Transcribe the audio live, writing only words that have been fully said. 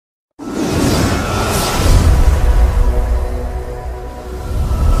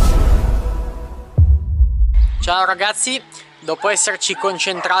Ciao ragazzi, dopo esserci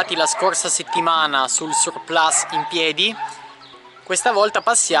concentrati la scorsa settimana sul surplace in piedi, questa volta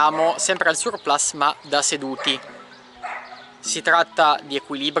passiamo sempre al surplace ma da seduti. Si tratta di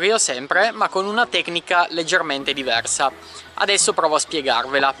equilibrio sempre, ma con una tecnica leggermente diversa. Adesso provo a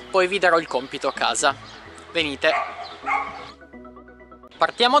spiegarvela, poi vi darò il compito a casa. Venite.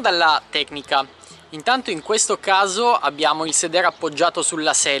 Partiamo dalla tecnica. Intanto in questo caso abbiamo il sedere appoggiato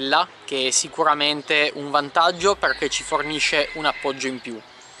sulla sella, che è sicuramente un vantaggio perché ci fornisce un appoggio in più.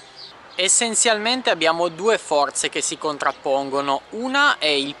 Essenzialmente abbiamo due forze che si contrappongono. Una è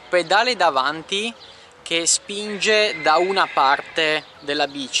il pedale davanti che spinge da una parte della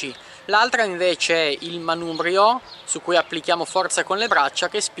bici, l'altra invece è il manubrio su cui applichiamo forza con le braccia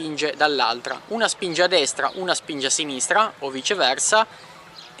che spinge dall'altra. Una spinge a destra, una spinge a sinistra o viceversa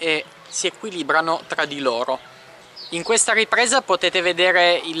e si equilibrano tra di loro. In questa ripresa potete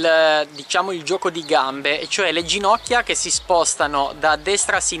vedere il gioco di gambe, cioè le ginocchia che si spostano da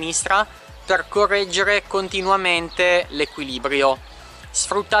destra a sinistra per correggere continuamente l'equilibrio.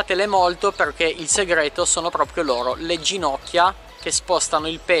 Sfruttatele molto perché il segreto sono proprio loro, le ginocchia che spostano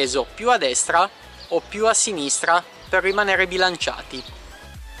il peso più a destra o più a sinistra per rimanere bilanciati.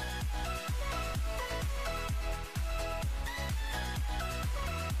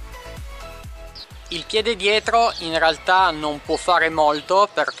 Il piede dietro in realtà non può fare molto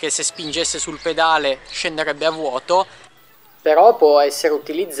perché se spingesse sul pedale scenderebbe a vuoto, però può essere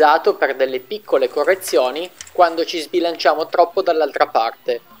utilizzato per delle piccole correzioni quando ci sbilanciamo troppo dall'altra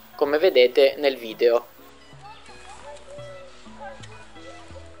parte, come vedete nel video.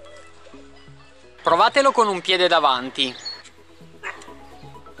 Provatelo con un piede davanti,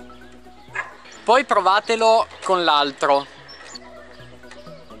 poi provatelo con l'altro.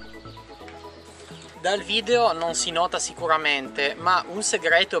 Dal video non si nota sicuramente, ma un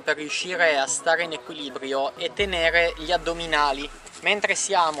segreto per riuscire a stare in equilibrio è tenere gli addominali. Mentre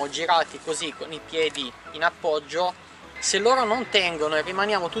siamo girati così con i piedi in appoggio, se loro non tengono e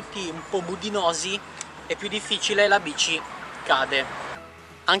rimaniamo tutti un po' budinosi, è più difficile, la bici cade.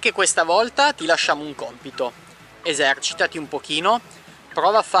 Anche questa volta ti lasciamo un compito. Esercitati un pochino,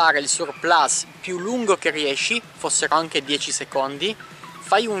 prova a fare il surplace più lungo che riesci, fossero anche 10 secondi,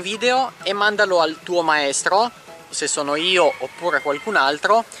 fai un video e mandalo al tuo maestro, se sono io oppure qualcun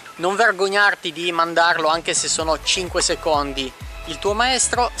altro, non vergognarti di mandarlo anche se sono 5 secondi, il tuo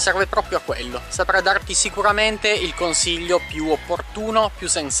maestro serve proprio a quello, saprà darti sicuramente il consiglio più opportuno, più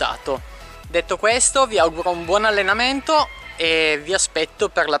sensato. Detto questo vi auguro un buon allenamento e vi aspetto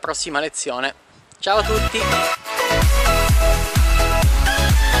per la prossima lezione. Ciao a tutti!